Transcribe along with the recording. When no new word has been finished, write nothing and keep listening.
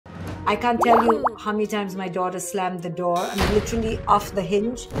I can't tell you how many times my daughter slammed the door. I'm literally off the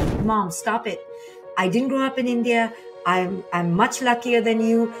hinge. Mom, stop it. I didn't grow up in India. I'm much luckier than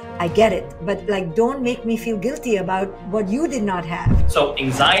you. I get it. But like, don't make me feel guilty about what you did not have. So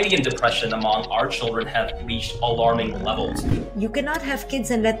anxiety and depression among our children have reached alarming levels. You cannot have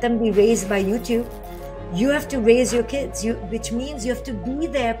kids and let them be raised by YouTube. You have to raise your kids, which means you have to be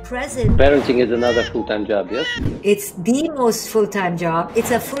there present. Parenting is another full-time job, yes? It's the most full-time job.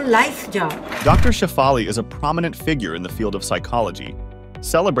 It's a full life job. Dr. Shefali is a prominent figure in the field of psychology,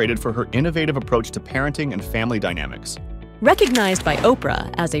 celebrated for her innovative approach to parenting and family dynamics. Recognized by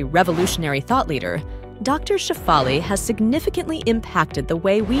Oprah as a revolutionary thought leader, Dr. Shefali has significantly impacted the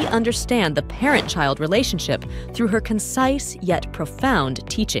way we understand the parent-child relationship through her concise yet profound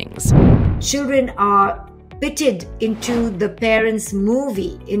teachings. Children are pitted into the parents'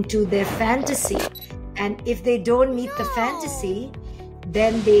 movie, into their fantasy. And if they don't meet the fantasy,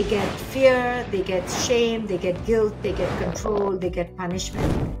 then they get fear, they get shame, they get guilt, they get control, they get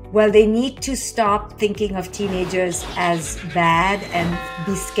punishment. Well, they need to stop thinking of teenagers as bad and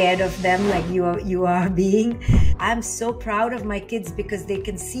be scared of them like you are being. I'm so proud of my kids because they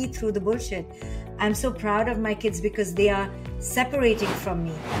can see through the bullshit. I'm so proud of my kids because they are separating from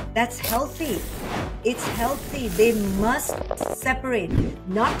me. That's healthy. It's healthy. They must separate,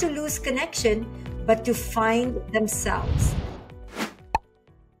 not to lose connection, but to find themselves.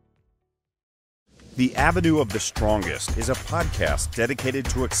 The Avenue of the Strongest is a podcast dedicated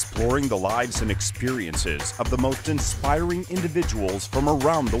to exploring the lives and experiences of the most inspiring individuals from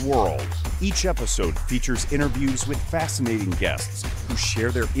around the world. Each episode features interviews with fascinating guests who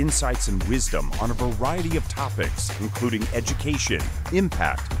share their insights and wisdom on a variety of topics, including education,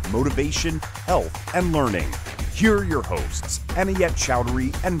 impact, motivation, health, and learning. Here are your hosts, Anayet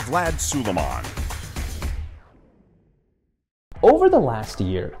Chowdhury and Vlad Suleiman. Over the last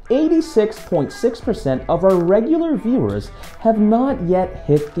year, 86.6% of our regular viewers have not yet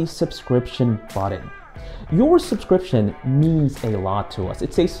hit the subscription button. Your subscription means a lot to us.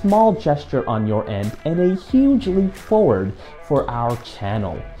 It's a small gesture on your end and a huge leap forward for our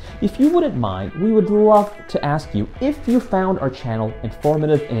channel. If you wouldn't mind, we would love to ask you, if you found our channel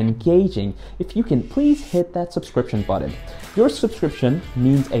informative and engaging, if you can please hit that subscription button. Your subscription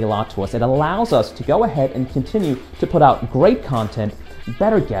means a lot to us. It allows us to go ahead and continue to put out great content,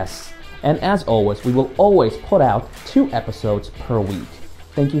 better guests, and as always, we will always put out 2 episodes per week.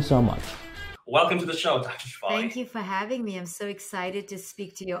 Thank you so much. Welcome to the show, Dr. Shefali. Thank you for having me. I'm so excited to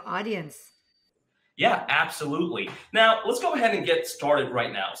speak to your audience. Yeah, absolutely. Now, let's go ahead and get started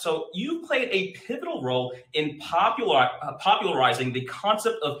right now. So you played a pivotal role in popularizing the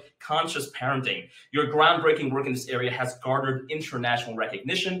concept of conscious parenting. Your groundbreaking work in this area has garnered international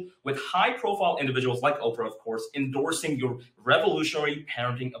recognition, with high-profile individuals like Oprah, of course, endorsing your revolutionary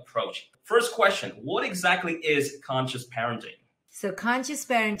parenting approach. First question, what exactly is conscious parenting? So conscious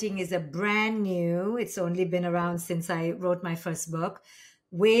parenting is a brand new, it's only been around since I wrote my first book,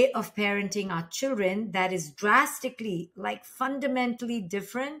 way of parenting our children that is drastically, like fundamentally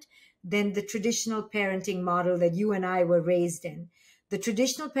different than the traditional parenting model that you and I were raised in. The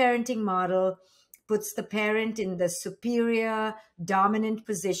traditional parenting model puts the parent in the superior, dominant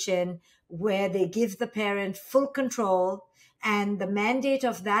position where they give the parent full control, and the mandate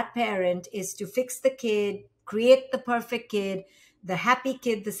of that parent is to fix the kid, create the perfect kid, the happy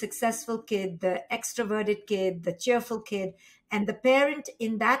kid, the successful kid, the extroverted kid, the cheerful kid. And the parent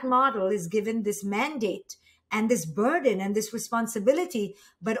in that model is given this mandate and this burden and this responsibility,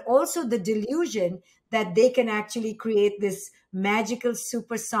 but also the delusion that they can actually create this magical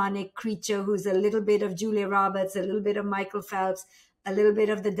supersonic creature who's a little bit of Julia Roberts, a little bit of Michael Phelps, a little bit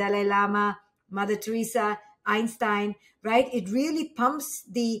of the Dalai Lama, Mother Teresa, Einstein, right? It really pumps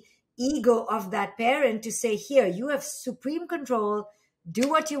the ego of that parent to say, here, you have supreme control, do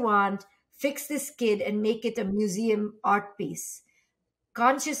what you want, fix this kid and make it a museum art piece.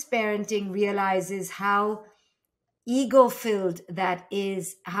 Conscious parenting realizes how ego-filled that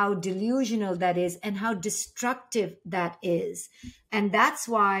is, how delusional that is, and how destructive that is. And that's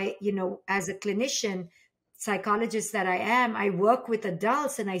why, you know, as a clinician, psychologist that I am, I work with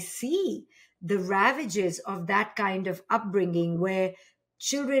adults and I see the ravages of that kind of upbringing where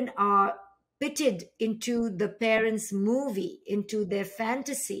children are pitted into the parents' movie, into their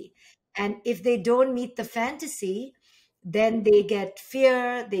fantasy. And if they don't meet the fantasy, then they get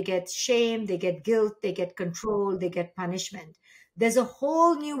fear, they get shame, they get guilt, they get control, they get punishment. There's a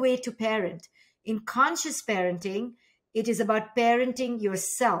whole new way to parent. In conscious parenting, it is about parenting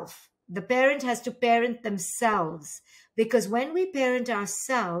yourself. The parent has to parent themselves, because when we parent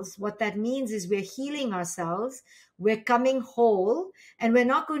ourselves, what that means is we're healing ourselves, We're coming whole, and we're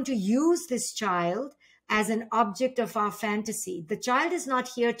not going to use this child as an object of our fantasy. The child is not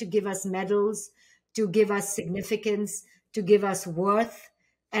here to give us medals, to give us significance, to give us worth,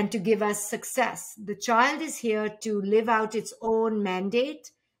 and to give us success. The child is here to live out its own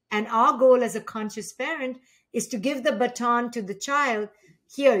mandate. And our goal as a conscious parent is to give the baton to the child.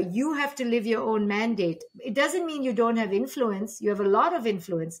 Here, you have to live your own mandate. It doesn't mean you don't have influence. You have a lot of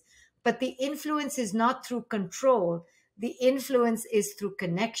influence, but the influence is not through control. The influence is through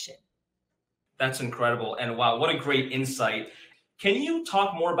connection. That's incredible. And wow, what a great insight. Can you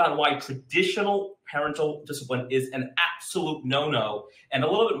talk more about why traditional parental discipline is an absolute no-no, and a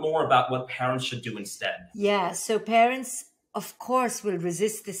little bit more about what parents should do instead? Yeah, so parents, of course, will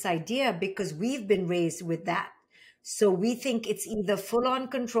resist this idea because we've been raised with that. So we think it's either full on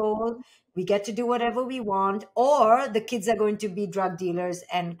control, we get to do whatever we want, or the kids are going to be drug dealers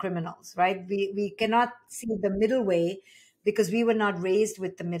and criminals, right? We cannot see the middle way because we were not raised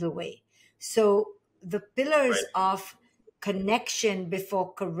with the middle way. So the pillars of connection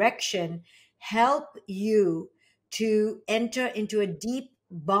before correction help you to enter into a deep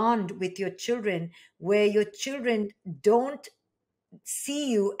bond with your children where your children don't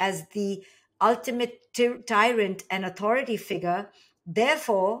see you as the ultimate tyrant and authority figure.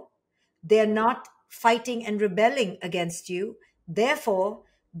 Therefore, they're not fighting and rebelling against you. Therefore,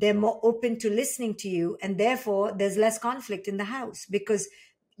 they're more open to listening to you. And therefore, there's less conflict in the house because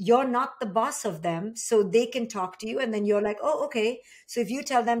you're not the boss of them. So they can talk to you. And then you're like, oh, okay. So if you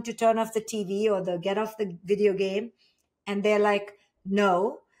tell them to turn off the TV or get off the video game, and they're like,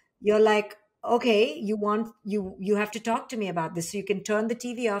 no, you're like, okay, you have to talk to me about this. So you can turn the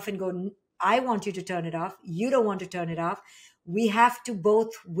TV off and go, I want you to turn it off. You don't want to turn it off. We have to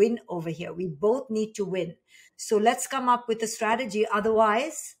both win over here. We both need to win. So let's come up with a strategy.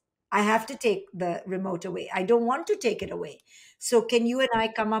 Otherwise, I have to take the remote away. I don't want to take it away. So can you and I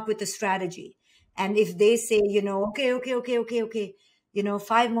come up with a strategy? And if they say, okay,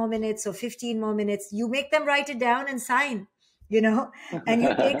 5 more minutes or 15 more minutes, you make them write it down and sign, and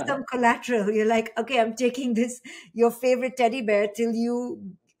you take some collateral. You're like, okay, I'm taking your favorite teddy bear till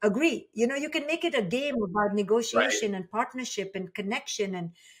you agree. You can make it a game about negotiation and partnership and connection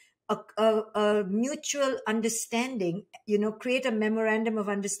and a mutual understanding, create a memorandum of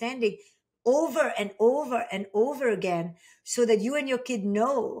understanding over and over and over again so that you and your kid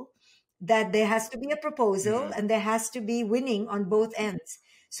know that there has to be a proposal and there has to be winning on both ends.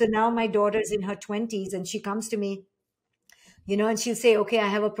 So now my daughter's in her 20s and she comes to me, and she'll say, okay, I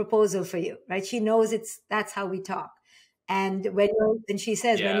have a proposal for you, right? She knows that's how we talk. And she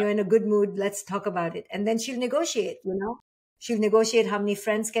says, when you're in a good mood, let's talk about it. And then she'll negotiate, she'll negotiate how many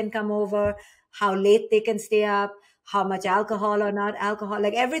friends can come over, how late they can stay up, how much alcohol or not alcohol,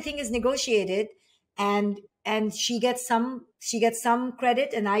 like everything is negotiated. And she gets some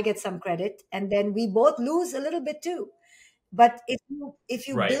credit and I get some credit. And then we both lose a little bit too. But if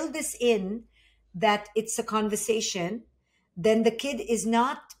you build this in, that it's a conversation, then the kid is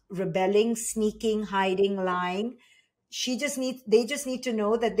not rebelling, sneaking, hiding, lying. They just need to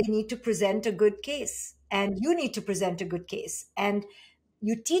know that they need to present a good case, and you need to present a good case. And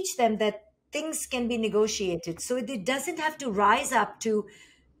you teach them that things can be negotiated. So it doesn't have to rise up to,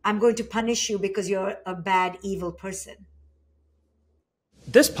 I'm going to punish you because you're a bad, evil person.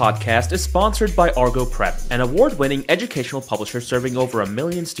 This podcast is sponsored by ArgoPrep, an award-winning educational publisher serving over 1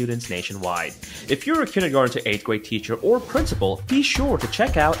 million students nationwide. If you're a kindergarten to 8th grade teacher or principal, be sure to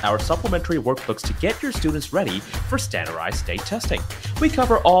check out our supplementary workbooks to get your students ready for standardized state testing. We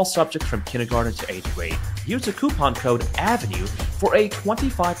cover all subjects from kindergarten to 8th grade. Use the coupon code AVENUE for a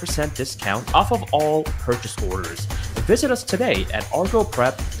 25% discount off of all purchase orders. Visit us today at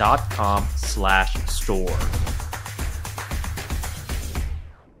argoprep.com/store.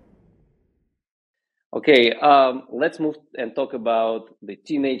 Okay, let's move and talk about the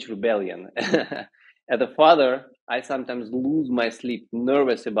teenage rebellion. As a father, I sometimes lose my sleep,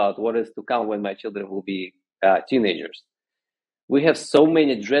 nervous about what is to come when my children will be teenagers. We have so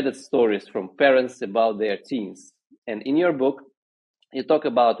many dreaded stories from parents about their teens. And in your book, you talk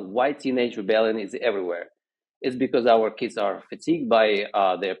about why teenage rebellion is everywhere. It's because our kids are fatigued by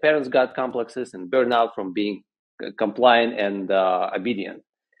their parents' God complexes and burnout from being compliant and obedient.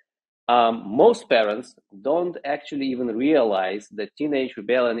 Most parents don't actually even realize that teenage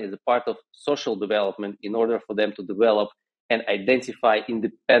rebellion is a part of social development in order for them to develop and identify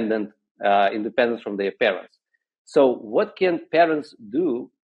independence from their parents. So what can parents do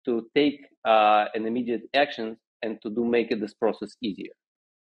to take an immediate action and to make this process easier?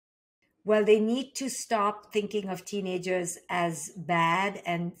 Well, they need to stop thinking of teenagers as bad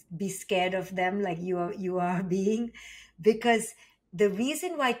and be scared of them like you are being, because the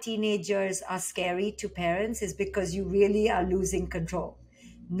reason why teenagers are scary to parents is because you really are losing control.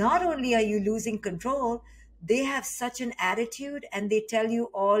 Not only are you losing control, they have such an attitude and they tell you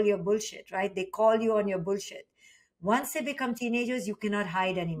all your bullshit, right? They call you on your bullshit. Once they become teenagers, you cannot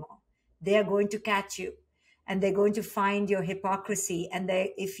hide anymore. They are going to catch you and they're going to find your hypocrisy. And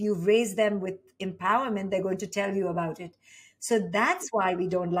if you raise them with empowerment, they're going to tell you about it. So that's why we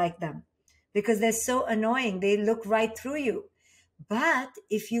don't like them, because they're so annoying. They look right through you. But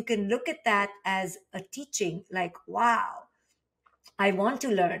if you can look at that as a teaching, like, wow, I want to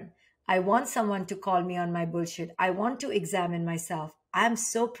learn. I want someone to call me on my bullshit. I want to examine myself. I'm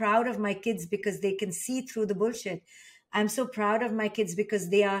so proud of my kids because they can see through the bullshit. I'm so proud of my kids because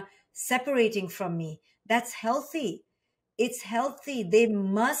they are separating from me. That's healthy. It's healthy. They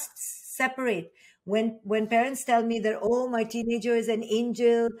must separate. When parents tell me that, oh, my teenager is an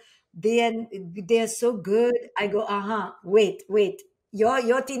angel, they are so good, I go, wait.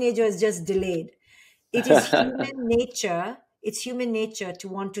 Your teenager is just delayed. It is human nature. It's human nature to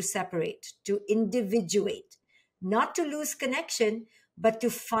want to separate, to individuate, not to lose connection, but to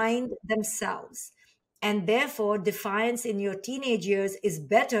find themselves. And therefore, defiance in your teenage years is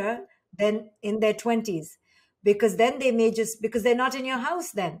better than in their 20s, because then they may just, because they're not in your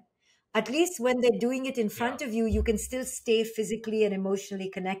house then. At least when they're doing it in front of you, you can still stay physically and emotionally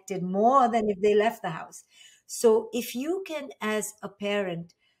connected more than if they left the house. So if you can, as a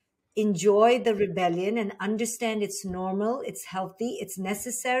parent, enjoy the rebellion and understand it's normal, it's healthy, it's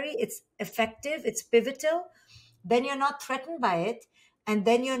necessary, it's effective, it's pivotal, then you're not threatened by it, and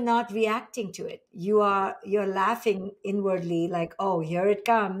then you're not reacting to it. You're laughing inwardly like, oh, here it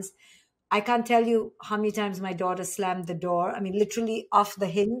comes. I can't tell you how many times my daughter slammed the door, I mean literally off the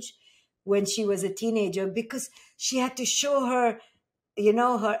hinge, when she was a teenager, because she had to show her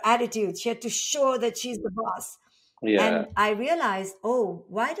attitude. She had to show that she's the boss. Yeah. And I realized, oh,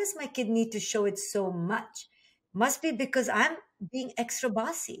 why does my kid need to show it so much? Must be because I'm being extra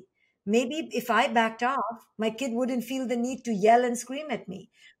bossy. Maybe if I backed off, my kid wouldn't feel the need to yell and scream at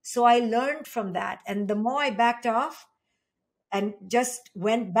me. So I learned from that. And the more I backed off and just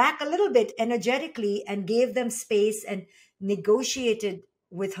went back a little bit energetically and gave them space and negotiated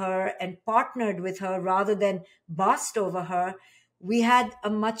with her and partnered with her rather than bossed over her, we had a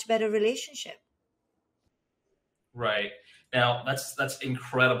much better relationship. Right. Now, that's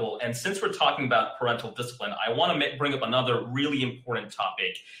incredible. And since we're talking about parental discipline, I want to bring up another really important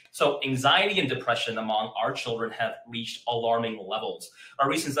topic. So anxiety and depression among our children have reached alarming levels. A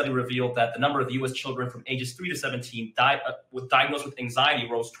recent study revealed that the number of U.S. children from ages 3 to 17 diagnosed with anxiety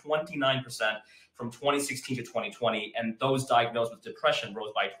rose 29% from 2016 to 2020, and those diagnosed with depression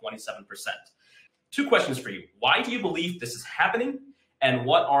rose by 27%. Two questions for you. Why do you believe this is happening? And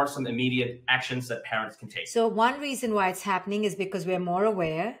what are some immediate actions that parents can take? So one reason why it's happening is because we're more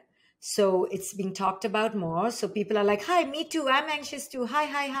aware. So it's being talked about more. So people are like, hi, me too. I'm anxious too.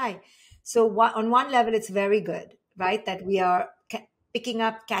 Hi. So on one level, it's very good, right? That we are picking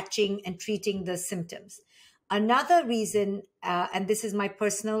up, catching, and treating the symptoms. Another reason, and this is my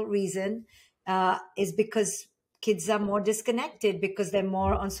personal reason, is because kids are more disconnected because they're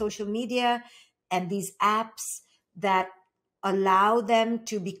more on social media and these apps that allow them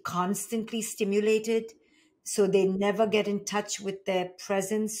to be constantly stimulated, so they never get in touch with their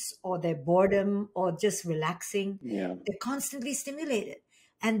presence or their boredom or just relaxing. Yeah. They're constantly stimulated.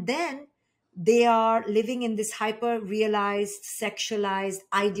 And then they are living in this hyper realized, sexualized,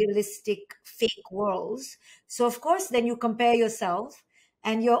 idealistic, fake worlds. So of course, then you compare yourself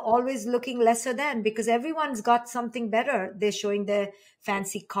and you're always looking lesser than, because everyone's got something better. They're showing their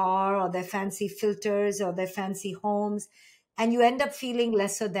fancy car or their fancy filters or their fancy homes. And you end up feeling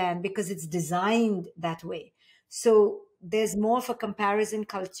lesser than because it's designed that way. So there's more of a comparison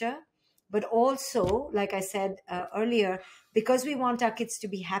culture, but also, like I said earlier, because we want our kids to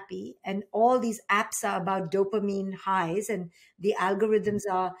be happy and all these apps are about dopamine highs and the algorithms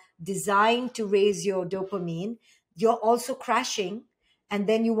are designed to raise your dopamine, you're also crashing, and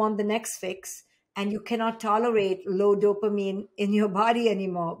then you want the next fix and you cannot tolerate low dopamine in your body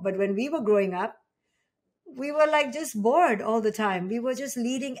anymore. But when we were growing up, we were like just bored all the time. We were just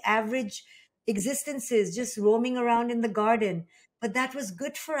leading average existences, just roaming around in the garden. But that was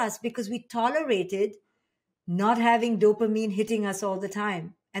good for us because we tolerated not having dopamine hitting us all the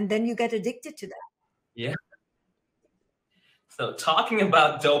time. And then you get addicted to that. Yeah. So talking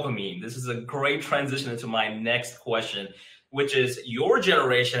about dopamine, this is a great transition into my next question. which is your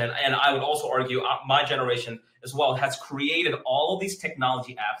generation, and I would also argue my generation as well, has created all of these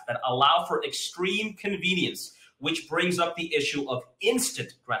technology apps that allow for extreme convenience, which brings up the issue of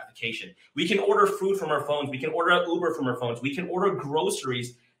instant gratification. We can order food from our phones. We can order Uber from our phones. We can order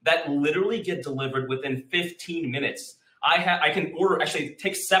groceries that literally get delivered within 15 minutes. I can order, actually it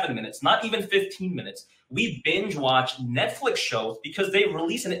takes 7 minutes, not even 15 minutes. We binge watch Netflix shows because they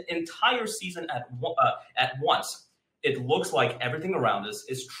release an entire season at once. It looks like everything around us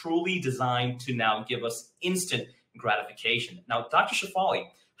is truly designed to now give us instant gratification. Now, Dr. Shefali,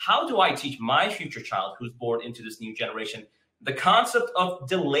 how do I teach my future child who's born into this new generation the concept of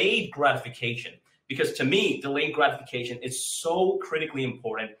delayed gratification? Because to me, delayed gratification is so critically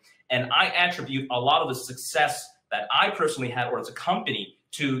important. And I attribute a lot of the success that I personally had, or as a company,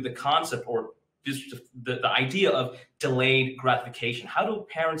 to the concept or the idea of delayed gratification. How do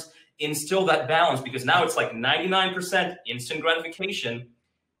parents instill that balance? Because now it's like 99% instant gratification.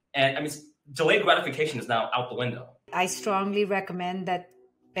 And I mean, delayed gratification is now out the window. I strongly recommend that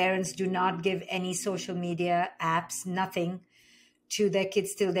parents do not give any social media apps, nothing, to their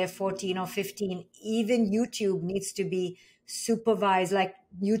kids till they're 14 or 15. Even YouTube needs to be supervised. Like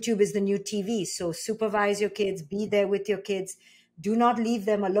YouTube is the new TV. So supervise your kids, be there with your kids. Do not leave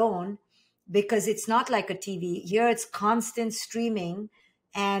them alone, because it's not like a TV. Here it's constant streaming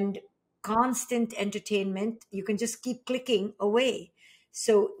and constant entertainment. You can just keep clicking away.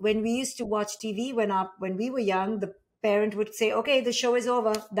 So when we used to watch TV when we were young, the parent would say, okay, the show is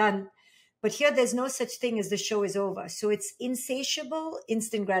over, done. But here there's no such thing as the show is over. So it's insatiable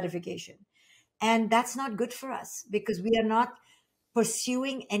instant gratification. And that's not good for us, because we are not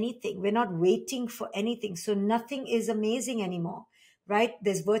pursuing anything. We're not waiting for anything. So nothing is amazing anymore, right?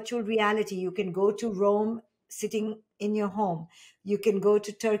 There's virtual reality. You can go to Rome sitting in your home. You can go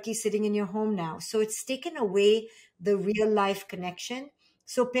to Turkey sitting in your home now. So it's taken away the real life connection.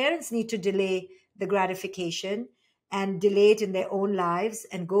 So parents need to delay the gratification and delay it in their own lives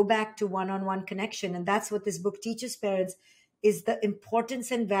and go back to one-on-one connection. And that's what this book teaches parents, is the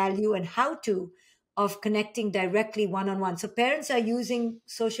importance and value and how to of connecting directly one-on-one. So parents are using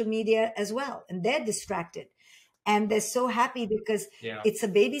social media as well, and they're distracted. And they're so happy because it's a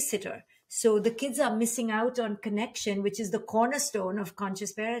babysitter. So the kids are missing out on connection, which is the cornerstone of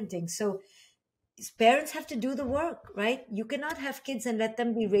conscious parenting. So parents have to do the work, right? You cannot have kids and let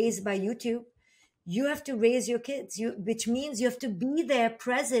them be raised by YouTube. You have to raise your kids, which means you have to be there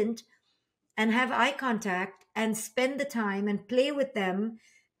present and have eye contact and spend the time and play with them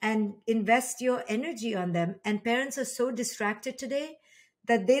and invest your energy on them. And parents are so distracted today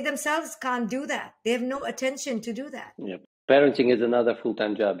that they themselves can't do that. They have no attention to do that. Yep. Parenting is another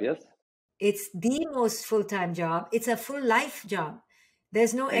full-time job, yes? It's the most full-time job. It's a full life job.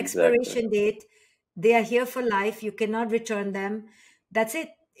 There's no expiration date. They are here for life. You cannot return them. That's it.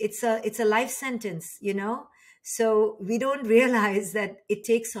 It's a life sentence, you know? So we don't realize that it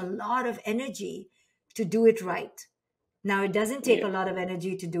takes a lot of energy to do it right. Now, it doesn't take a lot of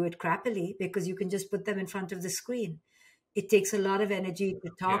energy to do it crappily, because you can just put them in front of the screen. It takes a lot of energy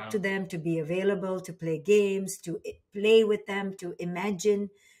to talk to them, to be available, to play games, to play with them, to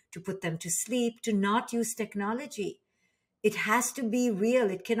imagine, to put them to sleep, to not use technology. It has to be real.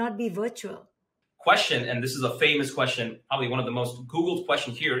 It cannot be virtual. Question, and this is a famous question, probably one of the most Googled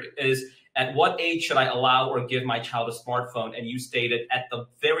questions here, is at what age should I allow or give my child a smartphone? And you stated at the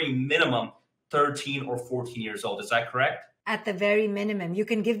very minimum 13 or 14 years old. Is that correct? At the very minimum. You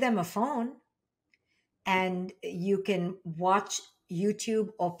can give them a phone and you can watch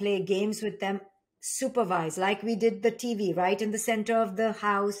YouTube or play games with them, supervised, like we did the TV, right in the center of the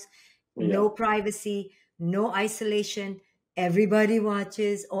house. No privacy, no isolation. Everybody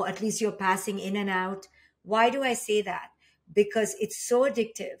watches, or at least you're passing in and out. Why do I say that? Because it's so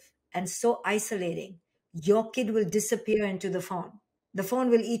addictive and so isolating. Your kid will disappear into the phone. The phone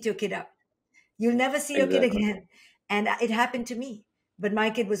will eat your kid up. You'll never see your kid again. And it happened to me. But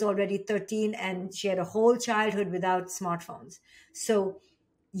my kid was already 13 and she had a whole childhood without smartphones. So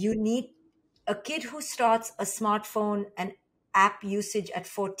you need a kid who starts a smartphone and app usage at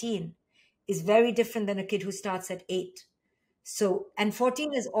 14 is very different than a kid who starts at 8. So, and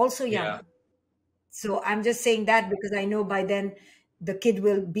 14 is also young. Yeah. So I'm just saying that because I know by then the kid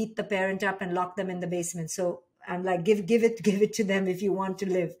will beat the parent up and lock them in the basement. So I'm like, give it to them if you want to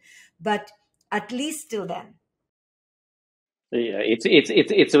live. But at least till then. Yeah,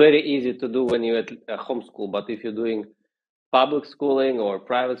 it's very easy to do when you're at homeschool, but if you're doing public schooling or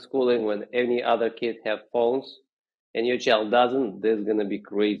private schooling, when any other kid have phones and your child doesn't, this is gonna be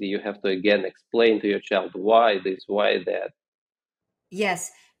crazy. You have to again explain to your child why this, why that.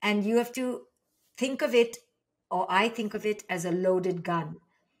 Yes, and you have to think of it or I think of it as a loaded gun.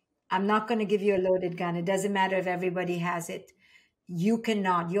 I'm not going to give you a loaded gun. It doesn't matter if everybody has it. You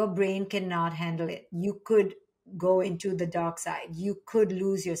cannot, your brain cannot handle it. You could go into the dark side. You could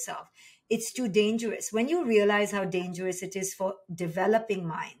lose yourself. It's too dangerous. When you realize how dangerous it is for developing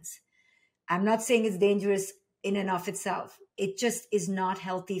minds, I'm not saying it's dangerous in and of itself. It just is not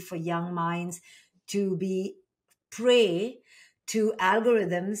healthy for young minds to be prey to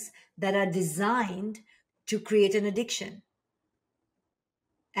algorithms that are designed to create an addiction.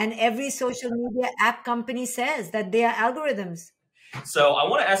 And every social media app company says that they are algorithms. So I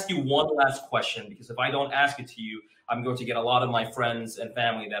want to ask you one last question, because if I don't ask it to you, I'm going to get a lot of my friends and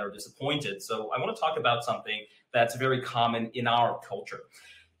family that are disappointed. So I want to talk about something that's very common in our culture.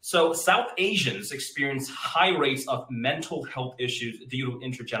 So South Asians experience high rates of mental health issues due to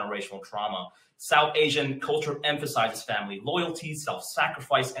intergenerational trauma. South Asian culture emphasizes family loyalty,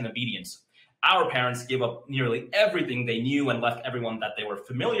 self-sacrifice, and obedience. Our parents gave up nearly everything they knew and left everyone that they were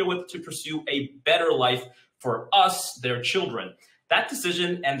familiar with to pursue a better life for us, their children. That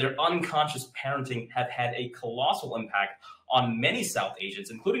decision and their unconscious parenting have had a colossal impact on many South Asians,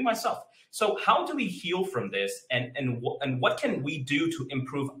 including myself. So how do we heal from this, and what can we do to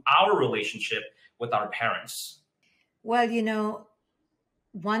improve our relationship with our parents? Well,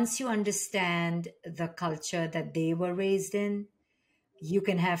 once you understand the culture that they were raised in, you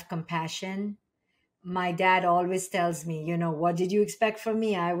can have compassion. My dad always tells me, what did you expect from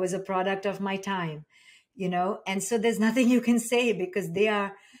me? I was a product of my time, and so there's nothing you can say, because they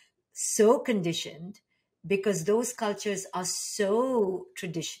are so conditioned, because those cultures are so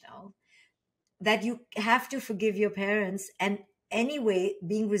traditional, that you have to forgive your parents. And anyway,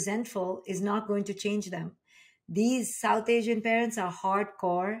 being resentful is not going to change them. These South Asian parents are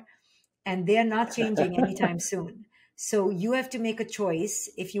hardcore, and they're not changing anytime soon. So you have to make a choice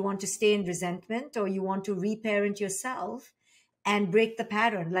if you want to stay in resentment or you want to reparent yourself and break the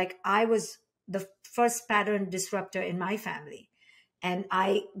pattern. Like, I was the first pattern disruptor in my family, and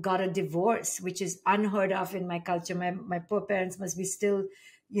I got a divorce, which is unheard of in my culture. My poor parents must be still,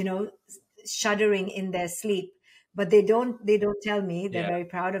 shuddering in their sleep, but they don't tell me. They're very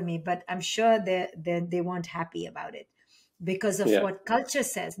proud of me, but I'm sure they weren't happy about it, because of what culture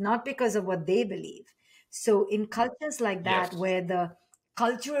says, not because of what they believe. So in cultures like that, where the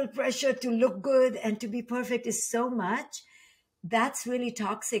cultural pressure to look good and to be perfect is so much, that's really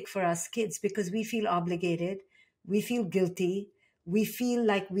toxic for us kids, because we feel obligated, we feel guilty, we feel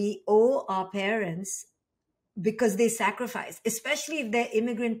like we owe our parents because they sacrifice, especially if they're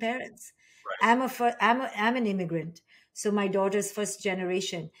immigrant parents. Right. I'm an immigrant, so my daughter's first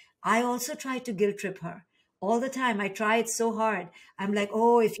generation. I also try to guilt trip her all the time. I try it so hard. I'm like,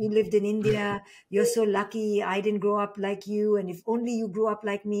 oh, if you lived in India, you're so lucky. I didn't grow up like you, and if only you grew up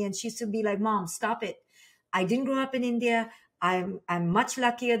like me. And she used to be like, Mom, stop it. I didn't grow up in India. I'm much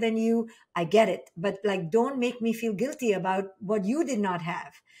luckier than you. I get it, but like, don't make me feel guilty about what you did not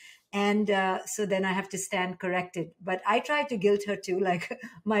have. And so then I have to stand corrected. But I try to guilt her too, like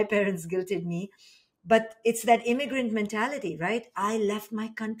my parents guilted me. But it's that immigrant mentality, right? I left my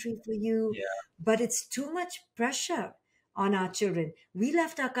country for you, but it's too much pressure on our children. We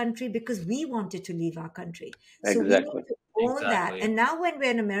left our country because we wanted to leave our country. So we need to own that. And now when we're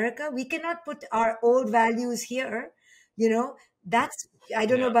in America, we cannot put our old values here. That's, I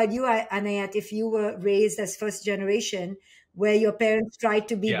don't know about you, Anayat, if you were raised as first generation, where your parents tried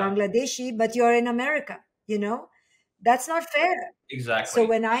to be Bangladeshi, but you're in America, that's not fair. Exactly. So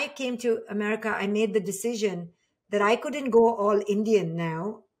when I came to America, I made the decision that I couldn't go all Indian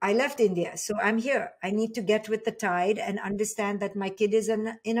now. I left India. So I'm here. I need to get with the tide and understand that my kid is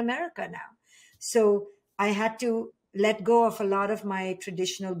in America now. So I had to let go of a lot of my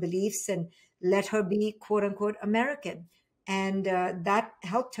traditional beliefs and let her be, quote unquote, American. And that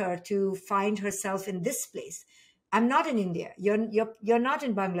helped her to find herself in this place. I'm not in India. You're not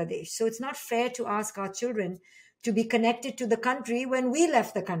in Bangladesh. So it's not fair to ask our children to be connected to the country when we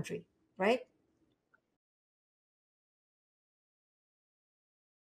left the country, right?